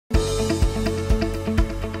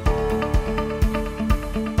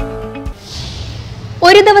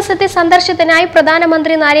ദിവസത്തെ സന്ദർശനത്തിനായി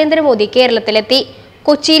പ്രധാനമന്ത്രി നരേന്ദ്രമോദി കേരളത്തിലെത്തി.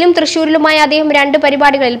 കൊച്ചിയിലും തൃശൂരിലുമായി അദ്ദേഹം 2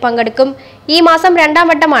 പരിപാടികളിൽ പങ്കെടുക്കും. ഈ മാസം 2ാം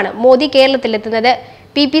വട്ടമാണ് Modi കേരളത്തിലെത്തുന്നത്.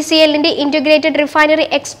 PPCLന്റെ integrated refinery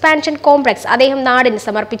expansion complex അദ്ദേഹം നാടിന്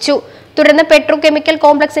സമർപ്പിച്ചു. തുടർന്ന് പെട്രോ കെമിക്കൽ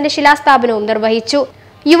കോംപ്ലക്സിന്റെ ശിലാസ്ഥാപനവും നിർവഹിച്ചു.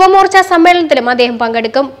 യുവമോർച്ച സമ്മേളനത്തിലും അദ്ദേഹം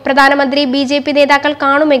പങ്കെടുക്കും. പ്രധാനമന്ത്രി BJP നേതാക്കൾ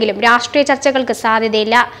കാണുമെങ്കിലും രാഷ്ട്രീയ ചർച്ചകൾക്ക്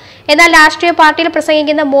സാധ്യതയില്ല. എന്നാൽ രാഷ്ട്രീയ പാർട്ടിയിൽ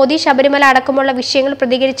പ്രസംഗിക്കുന്ന മോദി ശബരിമല അടക്കമുള്ള വിഷയങ്ങൾ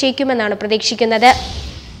പ്രതികരിച്ചേക്കുമെന്നാണ് പ്രതീക്ഷിക്കുന്നത്.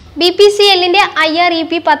 BPCLന്റെ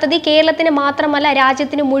IREP പദ്ധതി കേരളത്തിന് മാത്രമല്ല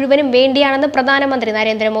രാജ്യത്തിന് മുഴുവനും വേണ്ടിയാണെന്ന് പ്രധാനമന്ത്രി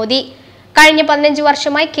നരേന്ദ്രമോദി. കഴിഞ്ഞ 15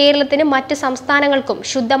 വർഷമായി കേരളത്തിനും മറ്റ് സംസ്ഥാനങ്ങൾക്കും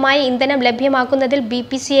ശുദ്ധമായ ഇന്ധനം ലഭ്യമാക്കുന്നതിൽ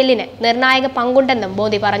BPCLന് നിർണായക പങ്കുണ്ടെന്നും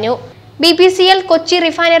മോദി പറഞ്ഞു. BPCL കൊച്ചി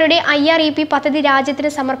റിഫൈനറിയുടെ IREP പദ്ധതി രാജ്യത്തിന്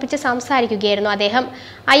സമർപ്പിച്ച് സംസാരിക്കുകയായിരുന്നു അദ്ദേഹം.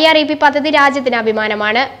 IREP പദ്ധതി രാജ്യത്തിന്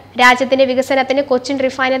അഭിമാനമാണ്. രാജ്യത്തിന്റെ വികസനത്തിന് കൊച്ചിൻ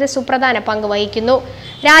റിഫൈനറി സുപ്രധാന പങ്ക് വഹിക്കുന്നു.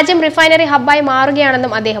 രാജ്യം റിഫൈനറി ഹബ്ബായി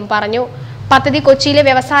മാറുകയാണെന്നും അദ്ദേഹം പറഞ്ഞു. പദ്ധതി കൊച്ചിയിലെ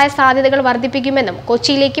വ്യവസായ സാധ്യതകൾ വർദ്ധിപ്പിക്കുമെന്നും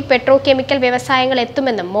കൊച്ചിയിലേക്ക് പെട്രോ കെമിക്കൽ വ്യവസായങ്ങൾ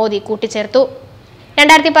എത്തുമെന്നും മോദി കൂട്ടിച്ചേർത്തു.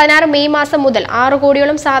 2016 മെയ് മാസം മുതൽ 6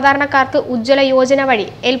 കോടിയോളം സാധാരണക്കാർക്ക് ഉജ്ജ്വല യോജന വഴി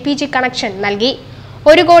LPG കണക്ഷൻ നൽകി.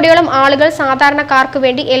 1 കോടിയോളം ആളുകൾ സാധാരണക്കാർക്ക്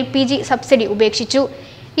വേണ്ടി LPG സബ്സിഡി ഉപേക്ഷിച്ചു.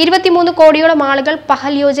 23 കോടിയോളം ആളുകൾ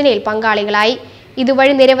പഹൽ യോജനയിൽ പങ്കാളികളായി.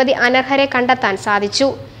 ഇതുവഴി നിരവധി അനർഹരെ കണ്ടെത്താൻ സാധിച്ചു.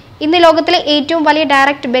 ഇന്ന് ലോകത്തിലെ ഏറ്റവും വലിയ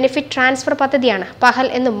ഡയറക്റ്റ് ബെനിഫിറ്റ് ട്രാൻസ്ഫർ പദ്ധതിയാണ് പഹൽ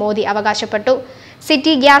എന്നും മോദി അവകാശപ്പെട്ടു.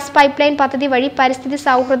 സിറ്റി ഗ്യാസ് പൈപ്പ്ലൈൻ പദ്ധതി വഴി പരിസ്ഥിതി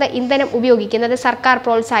സൗഹൃദ ഇന്ധനം ഉപയോഗിക്കുന്നത് സർക്കാർ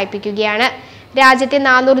പ്രോത്സാഹിപ്പിക്കുകയാണ്. രാജ്യത്തെ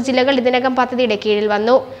 400 ജില്ലകൾ ഇതിനകം പദ്ധതിയുടെ കീഴിൽ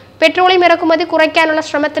വന്നു. പെട്രോളിയം ഇറക്കുമതി കുറയ്ക്കാനുള്ള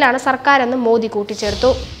ശ്രമത്തിലാണ് സർക്കാരെന്നും മോദി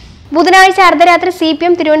കൂട്ടിച്ചേർത്തു. ബുധനാഴ്ച അർദ്ധരാത്രി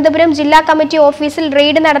CPM തിരുവനന്തപുരം ജില്ലാ കമ്മിറ്റി ഓഫീസിൽ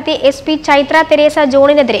റെയ്ഡ് നടത്തിയ SP ചൈത്ര തെരേസ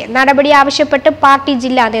ജോണിനെതിരെ നടപടി ആവശ്യപ്പെട്ട് പാർട്ടി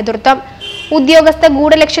ജില്ലാ നേതൃത്വം. ഉദ്യോഗസ്ഥ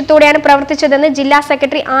ഗൂഢലക്ഷ്യത്തോടെയാണ് പ്രവർത്തിച്ചതെന്ന് ജില്ലാ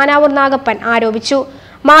സെക്രട്ടറി ആനാവൂർ നാഗപ്പൻ ആരോപിച്ചു.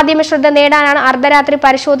 മാധ്യമശ്രദ്ധ നേടാനാണ് അർദ്ധരാത്രി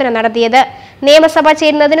പരിശോധന നടത്തിയത്. നിയമസഭ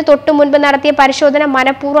ചേരുന്നതിന് തൊട്ടു മുൻപ് നടത്തിയ പരിശോധന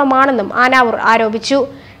മനഃപൂർവ്വമാണെന്നും ആനാവൂർ ആരോപിച്ചു.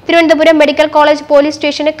 തിരുവനന്തപുരം മെഡിക്കൽ കോളേജ് പോലീസ്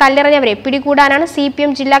സ്റ്റേഷന് കല്ലെറിഞ്ഞവരെ പിടികൂടാനാണ്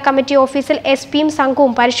CPM ജില്ലാ കമ്മിറ്റി ഓഫീസിൽ SPയും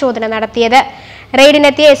സംഘവും പരിശോധന നടത്തിയത്.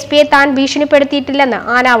 റെയ്ഡിനെത്തിയ SPയെ താൻ ഭീഷണിപ്പെടുത്തിയിട്ടില്ലെന്ന്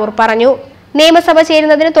ആനാവൂർ പറഞ്ഞു. നിയമസഭ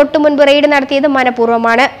ചേരുന്നതിന് തൊട്ടു മുൻപ് റെയ്ഡ് നടത്തിയത്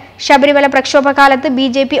മനഃപൂർവ്വമാണ്. ശബരിമല പ്രക്ഷോഭകാലത്ത്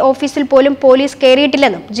BJP ഓഫീസിൽ പോലും പോലീസ്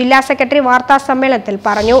കയറിയിട്ടില്ലെന്നും ജില്ലാ സെക്രട്ടറി വാർത്താ സമ്മേളനത്തിൽ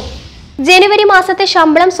പറഞ്ഞു. ജനുവരി മാസത്തെ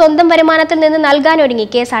ശമ്പളം സ്വന്തം വരുമാനത്തിൽ നിന്ന് നൽകാനൊരുങ്ങി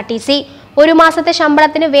KSRTC. 1 മാസത്തെ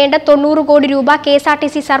ശമ്പളത്തിന് വേണ്ട 90 കോടി രൂപ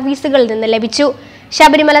KSRTC സർവീസുകളിൽ നിന്ന് ലഭിച്ചു.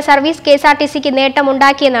 ശബരിമല സർവീസ് KSRTCക്ക്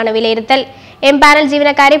നേട്ടമുണ്ടാക്കിയെന്നാണ് വിലയിരുത്തൽ. എംപാനൽ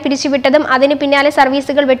ജീവനക്കാരെ പിരിച്ചുവിട്ടതും അതിന് പിന്നാലെ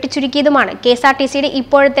സർവീസുകൾ വെട്ടിച്ചുരുക്കിയതുമാണ് KSRTCയുടെ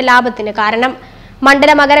ഇപ്പോഴത്തെ ലാഭത്തിന് കാരണം.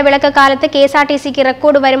 മണ്ഡല മകരവിളക്ക് കാലത്ത് KSRTCക്ക്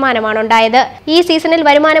റെക്കോർഡ് വരുമാനമാണ് ഉണ്ടായത്. ഈ സീസണിൽ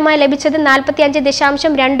വരുമാനമായി ലഭിച്ചത്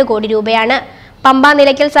 45.2 കോടി രൂപയാണ്. പമ്പ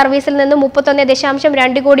നിലയ്ക്കൽ സർവീസിൽ നിന്ന്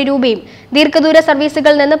 31.2 കോടി രൂപയും ദീർഘദൂര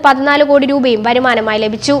സർവീസുകളിൽ നിന്ന് 14 കോടി രൂപയും വരുമാനമായി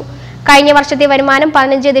ലഭിച്ചു. കഴിഞ്ഞ വർഷത്തെ വരുമാനം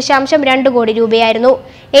 15.2 കോടി രൂപയായിരുന്നു.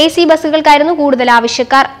 AC ബസ്സുകൾക്കായിരുന്നു കൂടുതൽ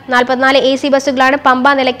ആവശ്യക്കാർ. 44 AC ബസ്സുകളാണ്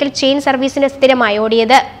പമ്പ നിലയ്ക്കൽ ചെയിൻ സർവീസിന് സ്ഥിരമായി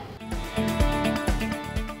ഓടിയത്.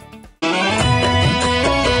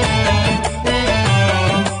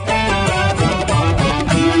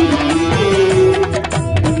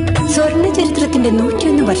 സ്വർണ്ണ ചരിത്രത്തിന്റെ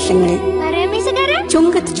 101 വർഷങ്ങൾ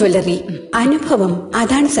ചുങ്കത്ത് ജ്വല്ലറി. അനുഭവം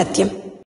അതാണ് സത്യം.